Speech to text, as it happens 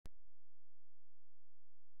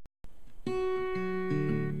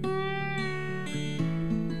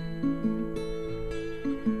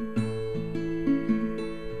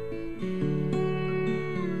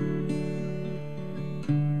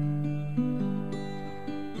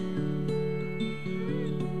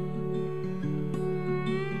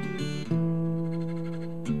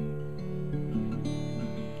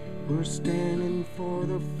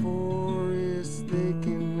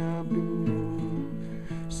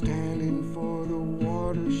Standing for the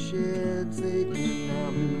watersheds, they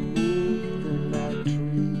cannot be moved, they're like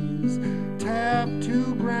trees. Tapped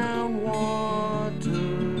to groundwater,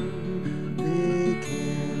 they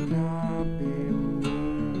cannot be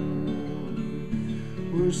moved.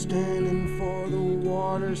 We're standing for the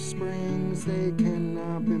water springs, they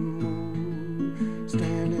cannot be moved.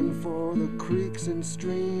 Standing for the creeks and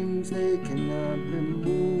streams, they cannot be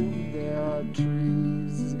moved, they are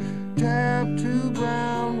trees. Tapped to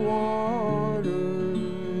groundwater,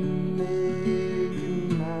 and they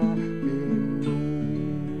cannot be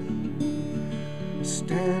moved.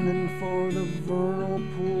 Standing for the vernal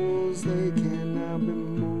pools, they cannot be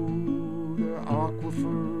moved. The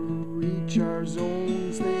aquifer recharge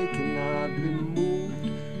zones, they cannot be moved.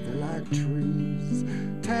 They're like trees.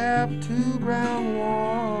 Tapped to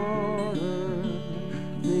groundwater,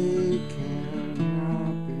 they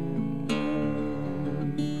cannot be moved.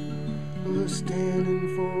 Standing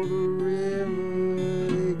for the river,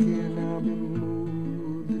 they cannot be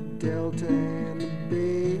moved. The delta and the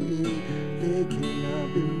bay, they cannot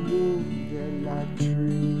be moved. They're like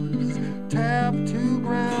trees. Tapped to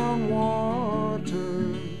groundwater,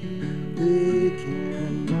 they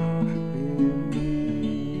cannot be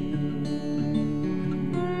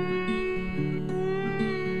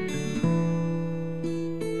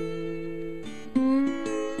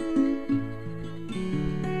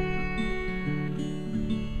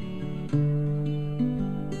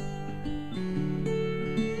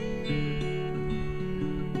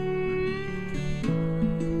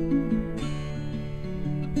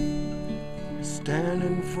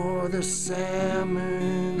Standing for the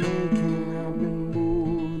salmon, they cannot be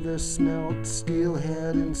moved. The smelt,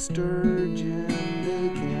 steelhead, and sturgeon, they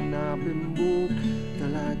cannot be moved. They're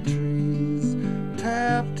like trees.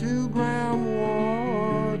 Tapped to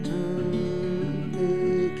groundwater,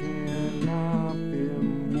 they cannot be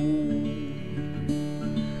moved.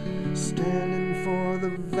 Standing for the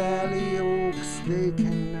valley oaks, they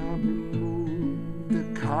cannot be moved. The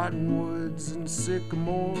cottonwoods and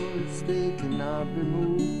sycamores, they cannot be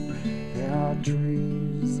moved. They are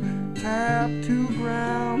trees. Tapped to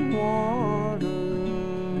groundwater.